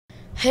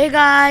Hey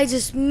guys,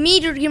 it's me,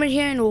 Dirty Gamer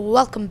here, and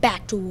welcome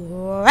back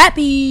to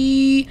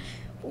Happy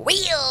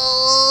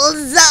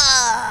Wheels.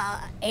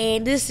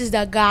 And this is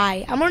the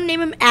guy. I'm gonna name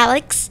him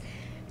Alex.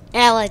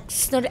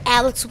 Alex, not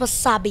Alex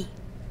Wasabi.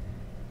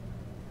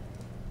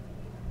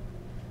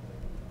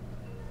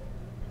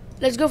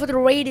 Let's go for the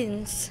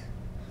ratings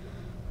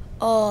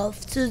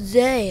of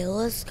today.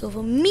 Let's go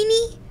for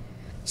mini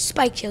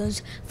spike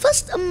challenge.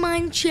 First, a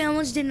mine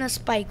challenge, then a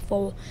spike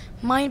for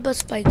mine plus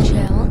spike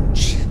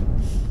challenge.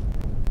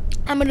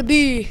 I'm gonna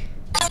be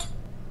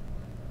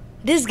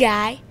this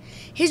guy.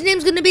 His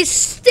name's gonna be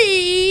Steve.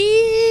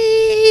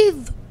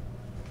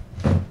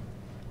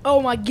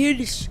 Oh my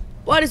goodness,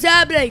 what is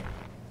happening?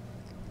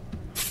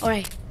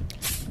 Alright,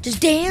 just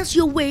dance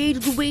your way to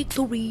the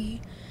victory.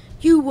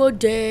 You were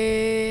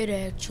dead,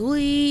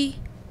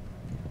 actually.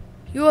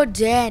 You're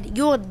dead.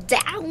 You're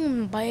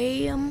down,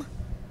 bam.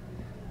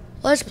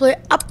 Let's play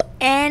up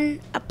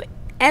and up,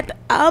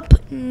 up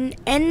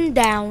and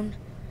down.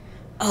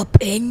 Up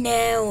and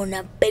down,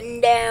 up and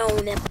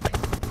down, up.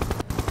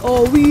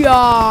 Oh, we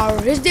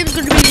are. His name's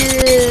gonna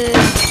be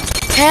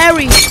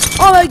Harry.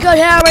 Oh my God,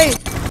 Harry!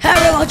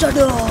 Harry, what you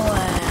doing?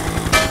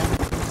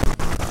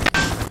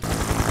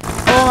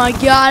 Oh my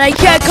God, I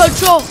can't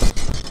control.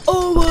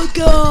 Oh my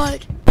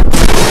God.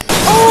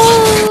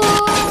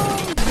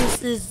 Oh!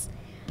 This is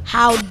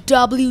how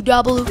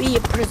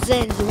WWE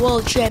presents the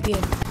World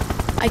Champion.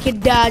 I can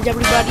dodge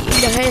everybody in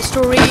the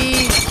history.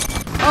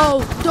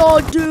 Oh,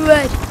 don't do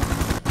it.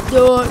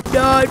 Don't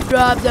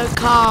drop the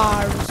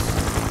cars.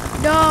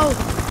 No.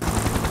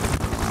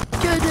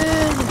 Get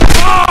in.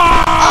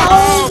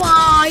 Oh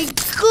my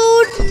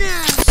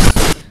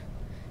goodness.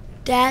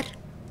 That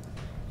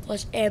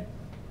was a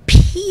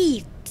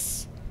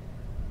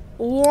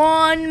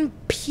One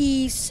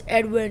Piece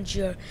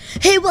adventure.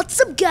 Hey, what's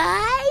up,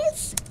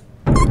 guys?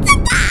 What's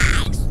up,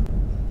 guys?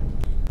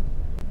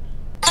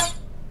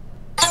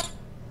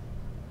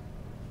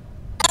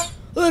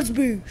 Let's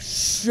be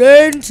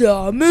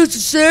Santa, Mr.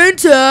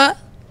 Santa.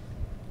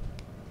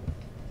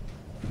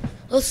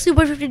 Let's see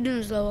what we can do in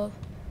this level.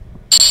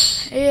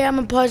 Hey, I'm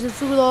a poison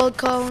fruit, all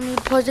call me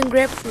poison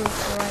grapefruit.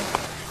 Alright.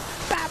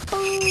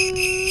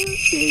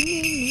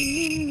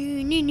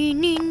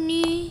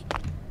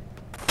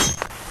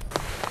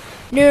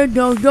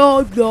 No.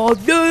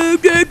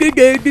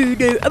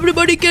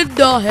 Everybody get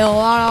the hell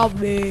out of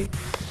me.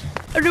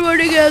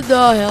 Everybody get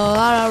the hell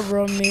out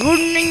of me.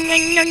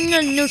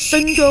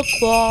 Santa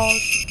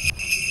Claus.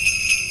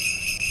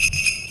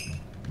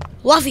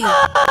 Luffy.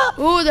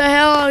 Who the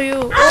hell are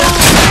you? Oh.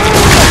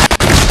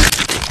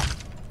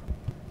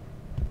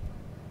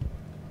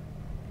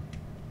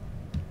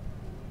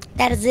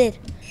 That is it.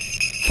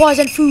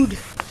 Poison food.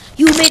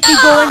 You make me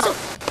go and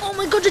oh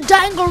my God, you're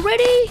dying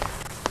already?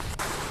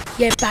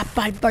 Yeah.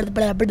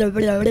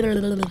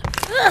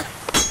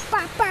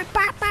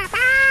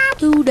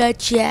 To the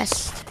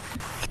chest.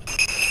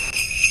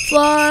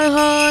 Fly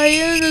high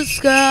in the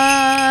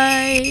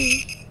sky.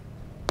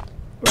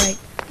 Right.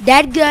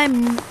 That guy,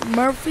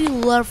 Murphy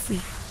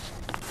Luffy.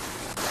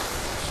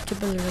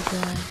 Stupid little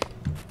guy.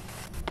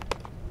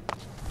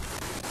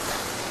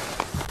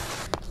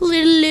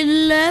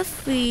 Little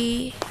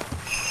Luffy.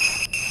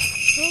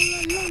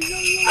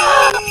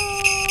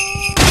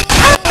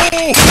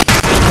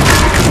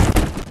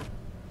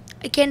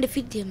 I can't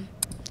defeat him.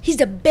 He's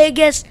the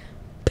biggest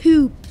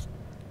poop.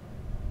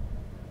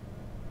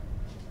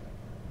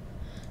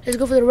 Let's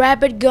go for the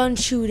rapid gun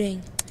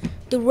shooting.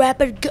 The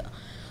rapid gun.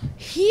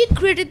 He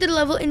created the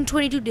level in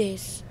 22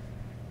 days.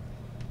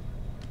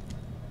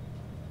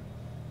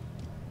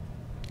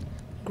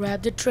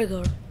 Grab the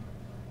trigger.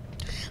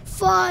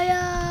 Fire!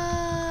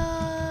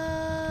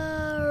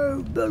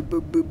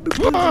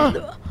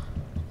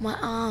 My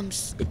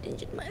arms.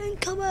 My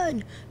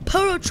incoming.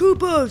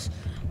 Paratroopers.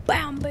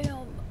 Bam,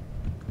 bam.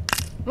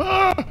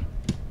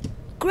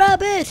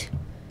 Grab it.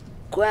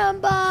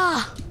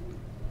 Grandpa.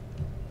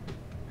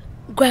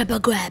 Grab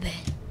it.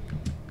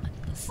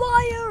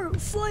 Fire!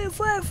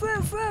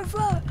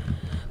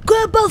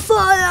 Grandpa,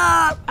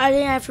 fire! I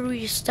think I have to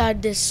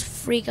restart this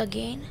freak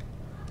again.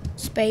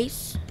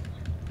 Space.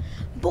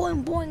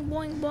 Boing.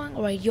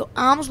 Alright, your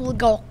arms will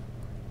go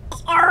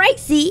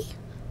crazy.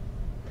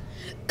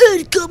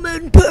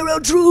 Incoming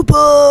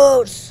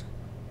paratroopers!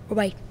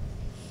 Alright.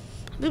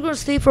 I'm just gonna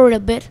stay for a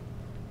bit.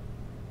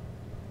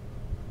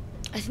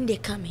 I think they're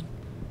coming.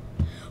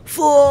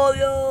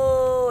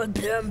 Fire!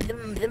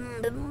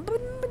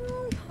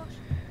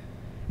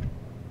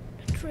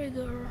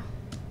 Trigger.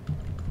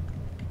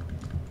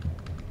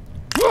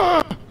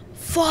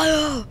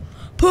 Fire!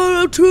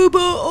 Paratrooper!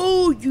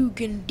 Oh, you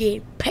can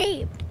get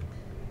paved.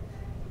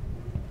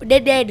 They're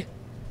dead.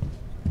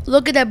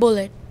 Look at that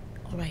bullet.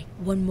 Alright,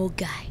 one more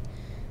guy.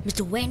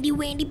 Mr. Wendy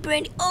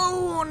Brandy.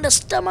 Oh, on the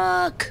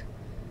stomach.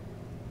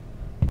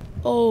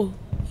 Oh,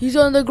 he's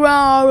on the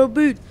ground. I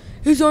repeat,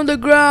 he's on the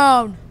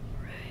ground.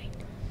 Right.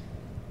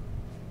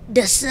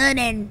 The sun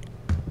and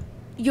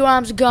your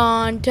arm's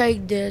gone.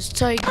 Take this.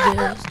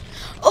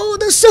 Oh,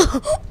 the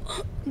sun.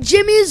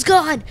 Jimmy is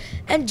gone,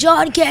 and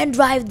John can't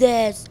drive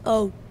this.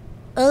 Oh,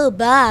 Oh,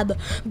 Bob.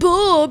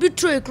 Bob, you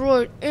trick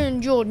right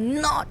in your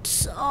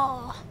nuts.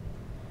 Oh.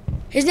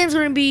 His name's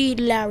gonna be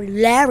Larry.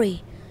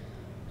 Larry.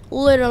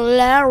 Little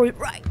Larry,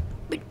 right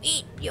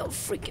between your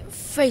freaking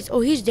face.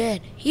 Oh, he's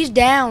dead. He's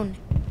down.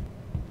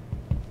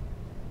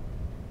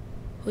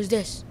 Who's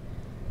this?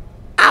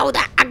 Oh,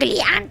 the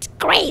ugly aunt,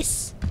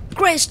 Grace.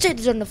 Grace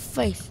tits on the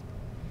face.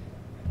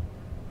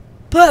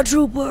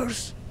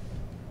 Paratroopers.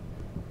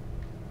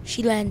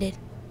 She landed.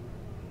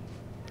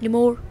 Any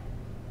more?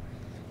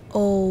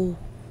 Oh.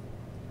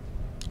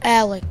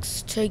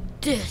 Alex, take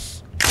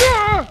this.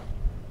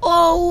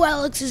 Oh,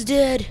 Alex is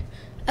dead.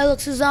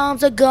 Alex's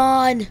arms are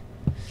gone.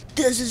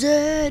 This is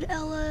it,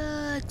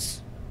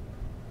 Alex.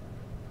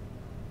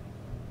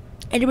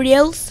 Anybody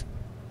else?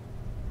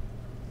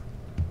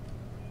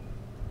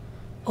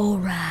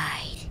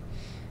 Alright.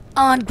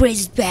 Aunt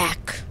Grace is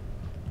back.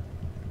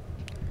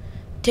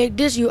 Take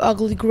this, you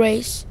ugly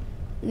Grace.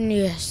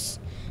 Yes.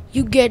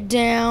 You get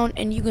down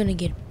and you're gonna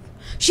get...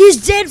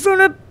 She's dead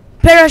from a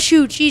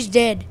parachute. She's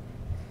dead.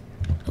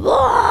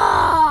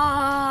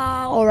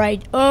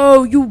 Alright.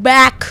 Oh, you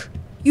back.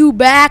 You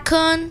back,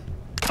 hun?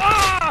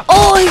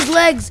 Oh, his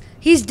legs.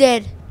 He's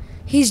dead.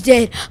 He's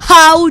dead.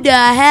 How the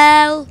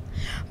hell?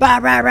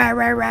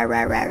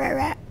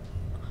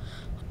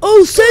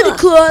 Oh, Santa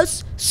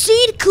Claus.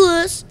 Santa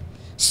Claus.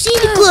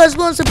 Santa Claus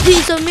wants a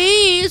piece of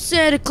me,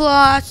 Santa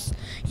Claus.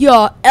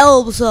 Your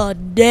elves are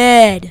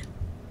dead.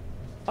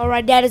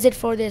 Alright, that is it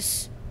for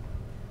this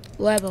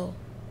level.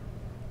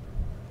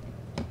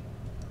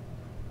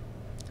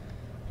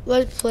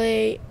 Let's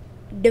play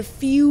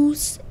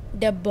Defuse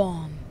the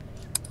Bomb.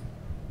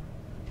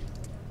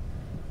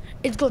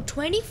 It's got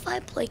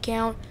 25 play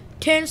count,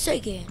 10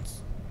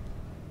 seconds.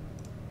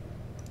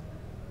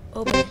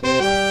 Open.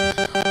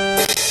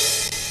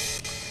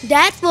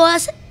 That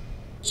was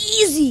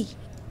easy.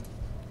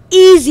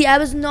 Easy. I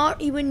was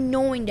not even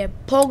knowing that.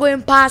 Pogo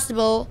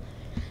impossible.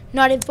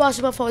 Not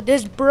impossible for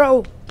this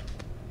bro.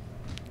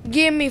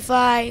 Give me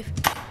 5.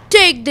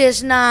 Take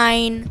this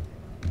 9.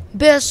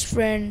 Best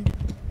friend.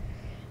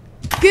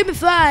 Give me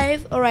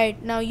 5.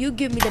 Alright, now you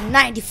give me the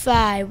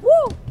 95.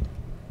 Woo!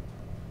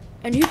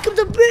 And here comes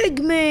the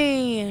big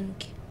man.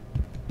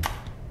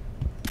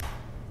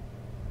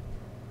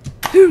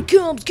 Here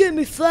comes, give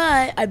me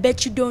 5. I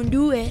bet you don't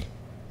do it.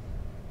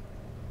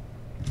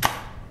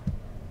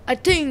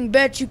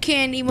 Bet you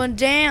can't even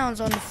dance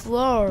on the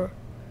floor.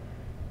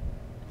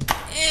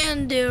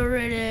 And there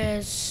it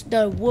is.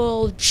 The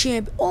world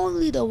champ.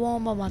 Only the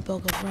warm-up, my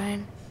poker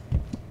friend.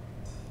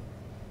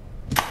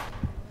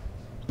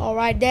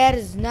 Alright, that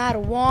is not a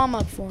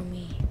warm-up for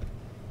me.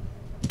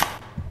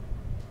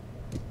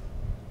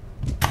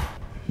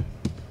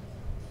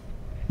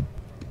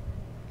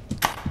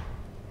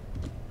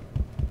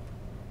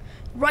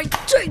 Right,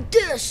 take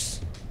this!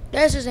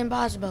 This is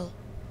impossible.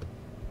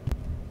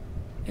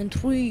 In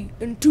 3,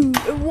 and 2,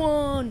 and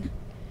 1.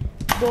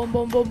 Boom,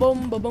 boom, boom,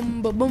 boom, boom,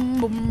 boom, boom, boom,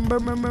 boom,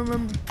 boom, boom,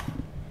 boom.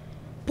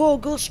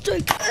 Pogo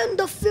stick in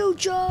the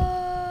future.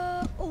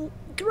 Oh,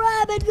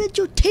 grab it with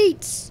your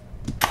teeth.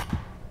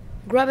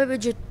 Grab it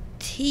with your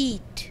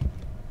teeth.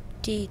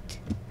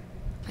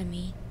 I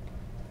mean.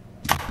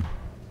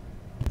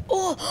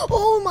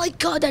 Oh my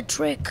God, that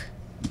trick.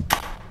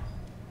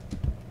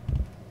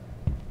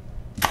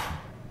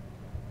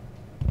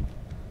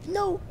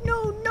 No.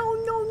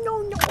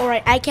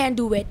 Alright, I can't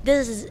do it.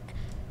 This is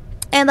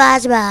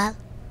impossible.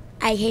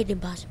 I hate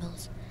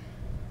impossibles.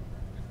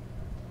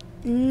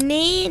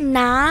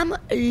 Nam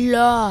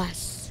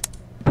loss.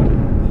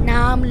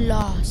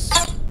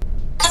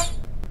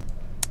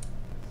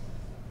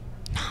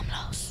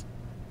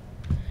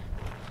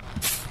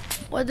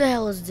 What the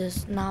hell is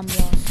this? Nam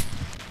loss.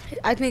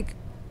 I think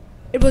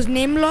it was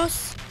name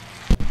loss,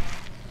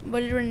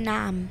 but it was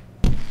Nam.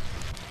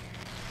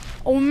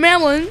 Oh,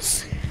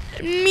 melons.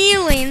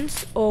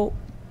 Oh,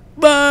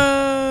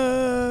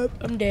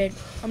 I'm dead.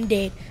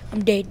 Dead.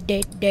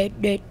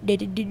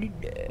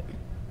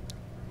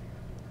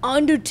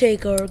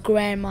 Undertaker,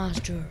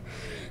 Grandmaster.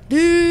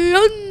 The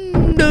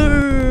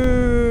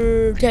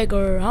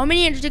Undertaker. How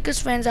many Undertaker's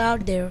fans are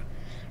out there?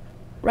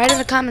 Write in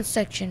the comment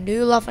section. Do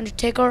you love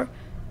Undertaker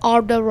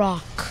or The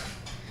Rock?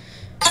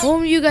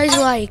 Whom you guys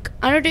like,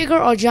 Undertaker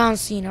or John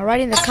Cena? Write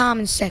in the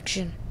comment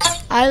section.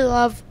 I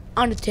love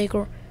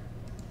Undertaker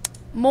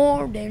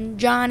more than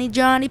Johnny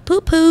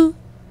Poo Poo.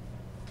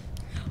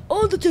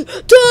 Oh, the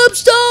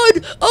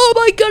Tombstone! Oh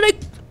my God!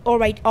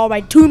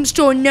 Alright,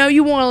 Tombstone. Now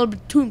you want a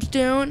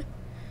Tombstone?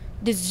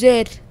 This is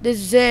it.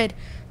 This is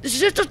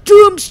the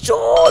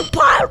Tombstone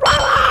pile driver.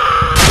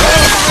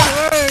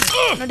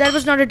 No, that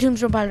was not a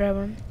Tombstone pile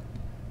driver.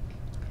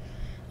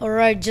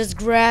 Alright, just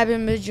grab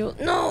him with your...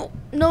 No.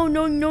 Grab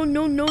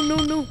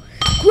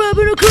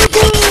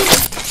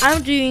it,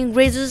 I'm doing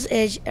Razor's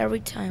Edge every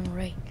time,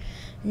 right?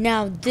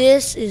 Now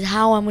this is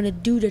how I'm gonna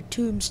do the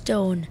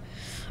Tombstone.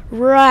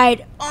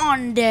 Right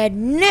on that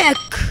neck.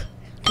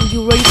 Are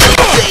you ready for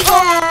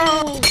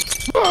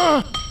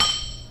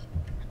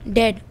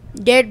Dead,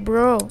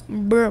 bro.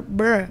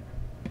 Bruh.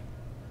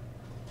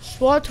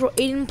 Sword throw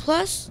 18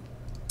 plus?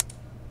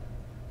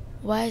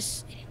 Why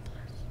is 18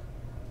 plus?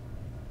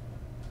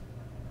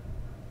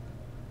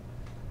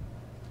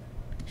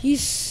 He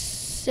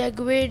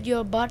segued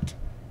your butt.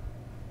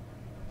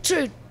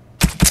 Take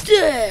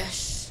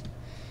this.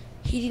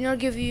 He did not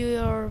give you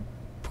your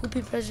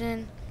poopy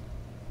present.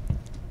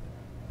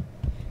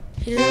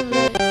 He didn't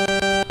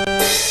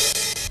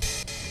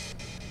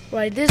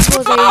Right, this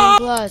was a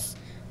plus.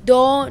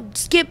 Don't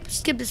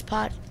skip this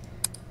part.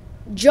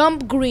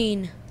 Jump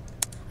green.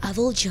 I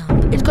will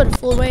jump. It's got a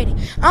full rating.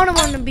 I don't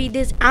want to be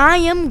this. I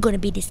am gonna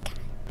be this guy.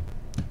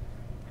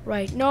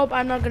 Right. Nope,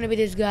 I'm not gonna be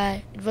this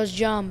guy. It was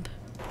jump.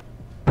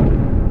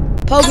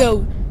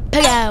 Pogo.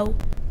 Pogo.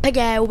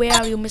 Pogo. Where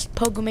are you, Mr.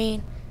 Pogo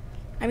Man?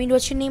 I mean,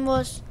 what your name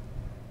was?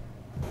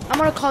 I'm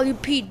gonna call you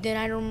Pete. Then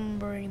I don't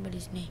remember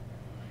anybody's name.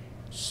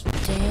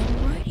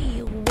 Stand right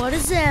here. What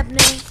is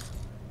happening?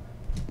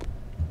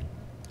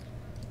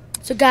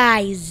 So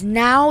guys,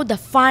 now the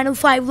final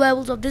 5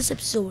 levels of this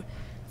episode.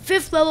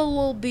 5th level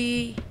will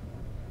be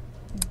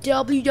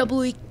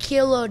WWE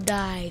Killer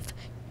Dive.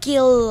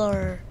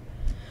 Killer.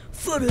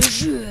 For the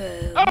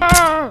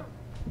show.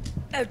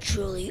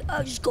 Actually,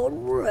 I just got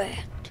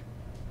wrecked.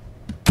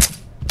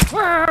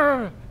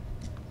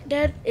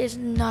 That is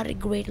not a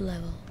great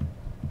level.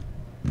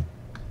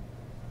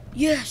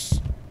 Yes.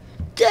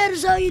 That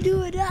is how you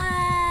do it.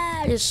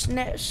 Just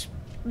snaps.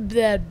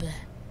 Blah, blah.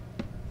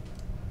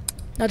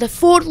 Now the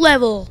 4th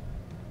level.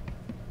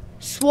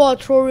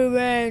 SWAT throw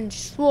revenge.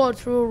 SWAT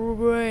throw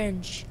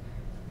revenge.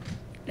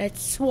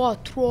 Let's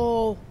SWAT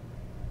throw.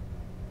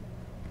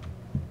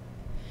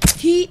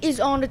 He is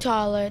on the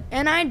toilet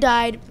and I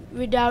died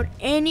without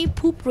any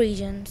poop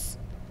reasons.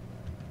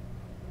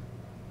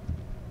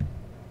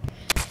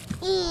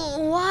 Ooh,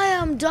 why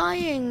I'm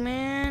dying,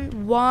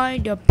 man? Why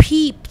the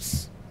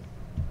peeps?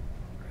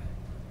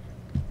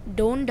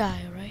 Don't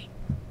die, right?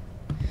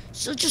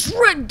 So just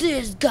wreck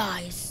this,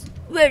 guys.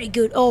 Very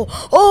good.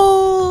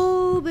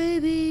 Oh,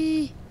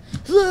 baby.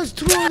 Let's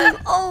throw him.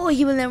 Oh,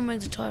 he will never make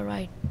the toilet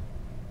right.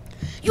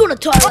 You want a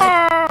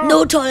toilet?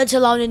 No toilets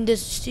allowed in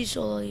this.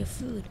 Steal all your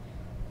food.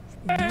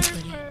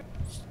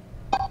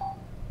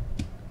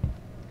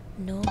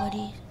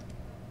 Nobody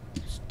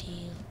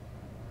steal.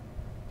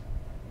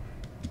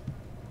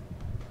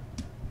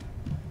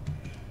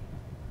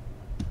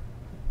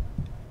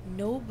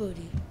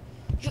 Nobody.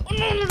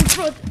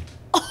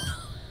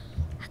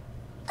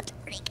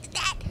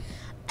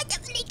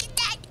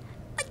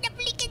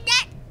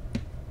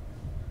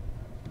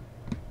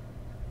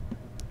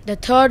 The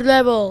 3rd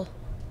level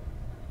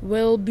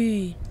will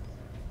be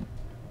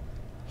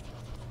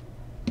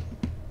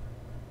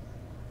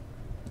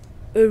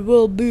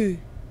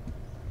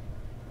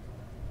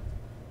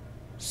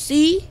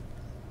C,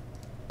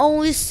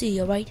 only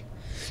C, alright?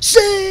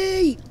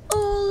 C,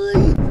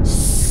 only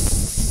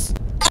C.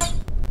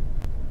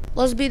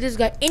 Let's be this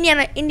guy.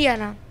 Indiana.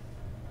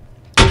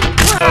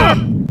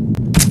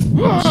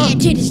 Yeah,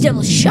 take this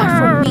devil shot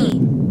from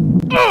me.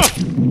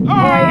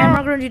 Alright, I'm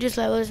not gonna do this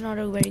level. It's not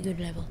a very good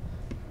level.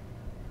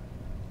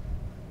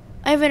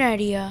 I have an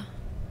idea.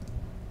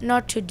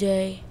 Not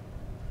today.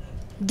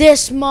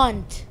 This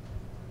month.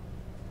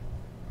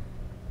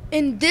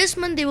 In this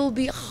month, there will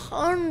be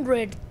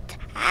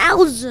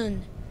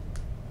 100,000.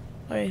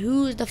 Alright,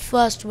 who is the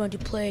first one to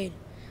play it?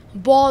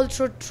 Ball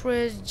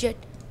through jet.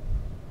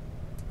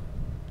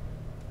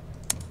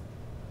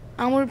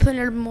 I'm gonna play a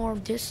little more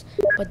of this,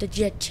 but the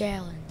jet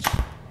challenge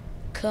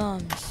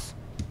comes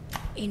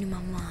in my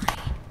mind.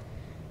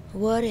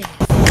 What if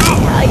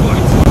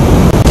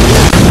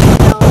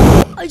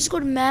I just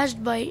got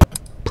mashed by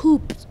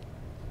poop?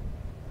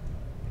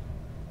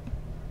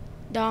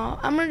 Now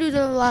I'm gonna do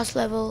the last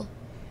level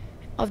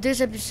of this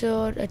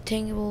episode. I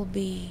think it will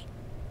be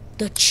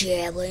the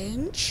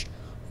challenge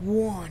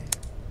 1.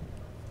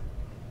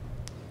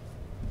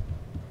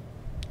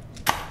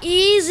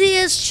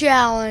 Easiest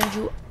challenge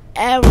you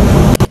ever.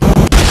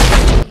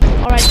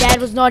 Alright, that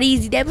was not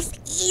easy. That was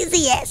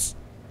easiest.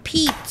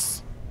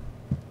 Peeps.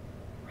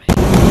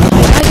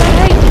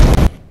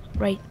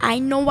 Right, I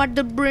know what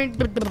the brain.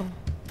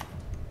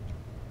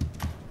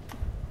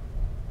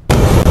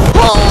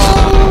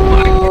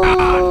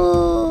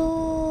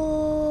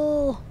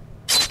 Oh!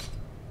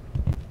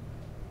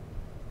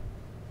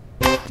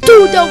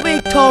 To the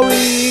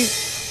victory!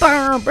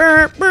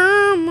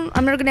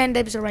 I'm not gonna end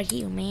the episode right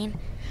here, man.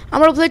 I'm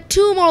gonna play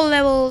 2 more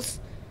levels.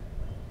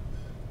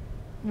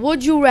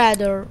 Would you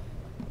rather?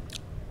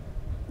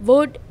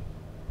 Would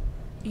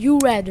you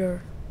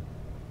rather?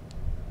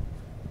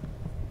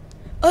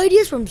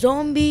 Ideas from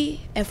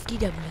Zombie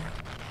FTW.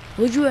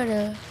 Would you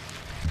rather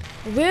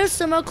wear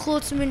summer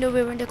clothes in winter,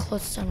 wear winter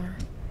clothes summer?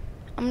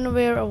 I'm gonna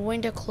wear a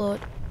winter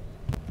cloth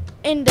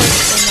in the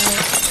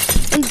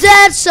summer. And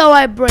that's how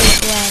I break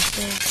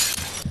glasses.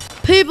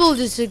 People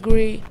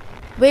disagree.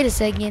 Wait a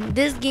second.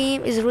 This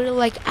game is really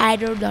like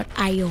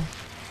idle.io.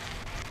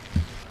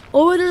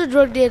 Over to the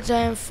drug dates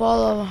I am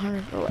fall of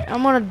 100.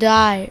 I'm gonna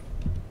die.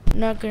 I'm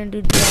not gonna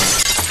do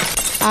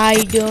drugs.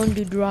 I don't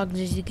do drugs,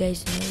 as you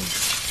guys know.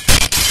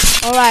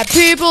 Alright,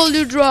 people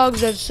do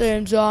drugs at the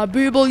same time.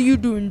 People, you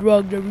doing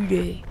drugs every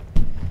day.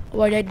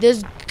 Alright,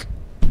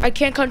 I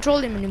can't control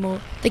him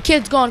anymore. The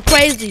kid's gone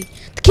crazy.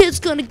 The kid's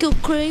gonna go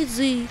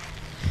crazy.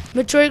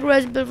 Metroid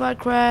Resident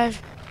Crash.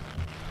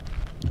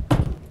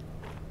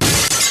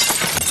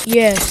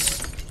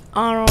 Yes.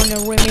 Honor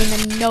remain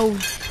unknown.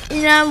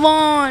 And I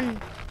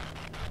won.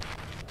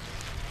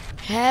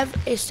 Have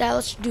a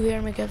stylist to do hair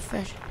and makeup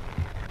fashion.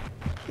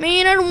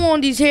 Man, I don't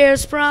want these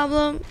hairs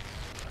problem.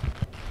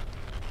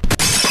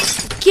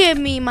 Give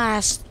me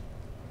my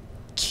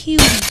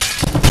cutie.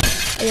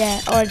 Yeah,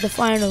 or the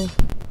final.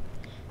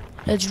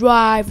 Let's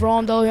drive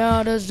around the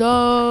other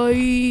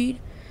side.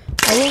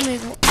 I will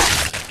make.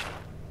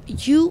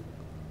 You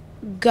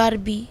gotta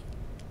be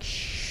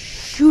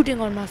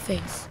shooting on my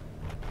face.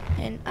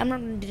 And I'm not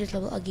gonna do this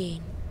level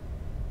again.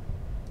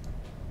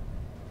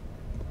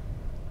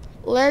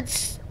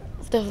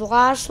 The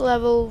last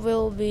level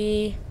will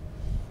be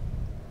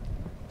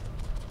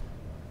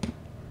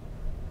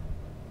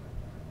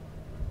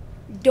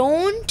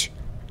don't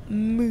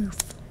move,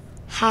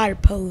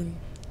 harpoon.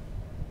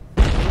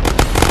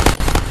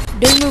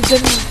 Don't move,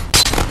 don't move.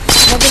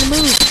 I'm not gonna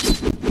move.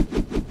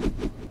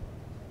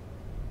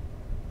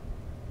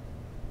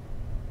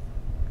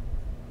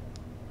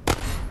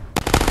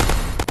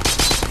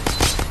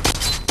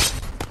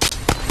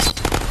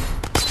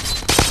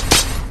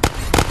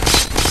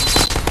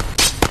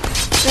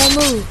 Don't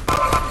move.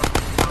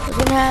 What's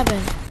gonna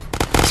happen?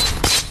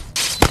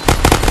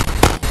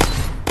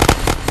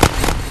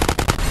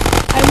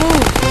 I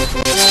moved.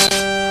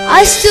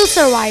 I still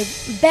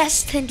survived.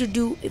 Best thing to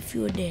do if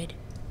you are dead.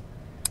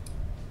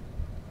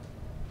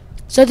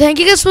 So thank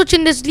you guys for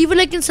watching this. Leave a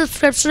like and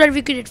subscribe so that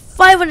we could hit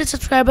 500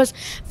 subscribers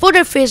for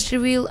the face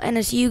reveal. And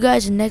I see you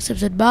guys in the next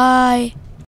episode. Bye.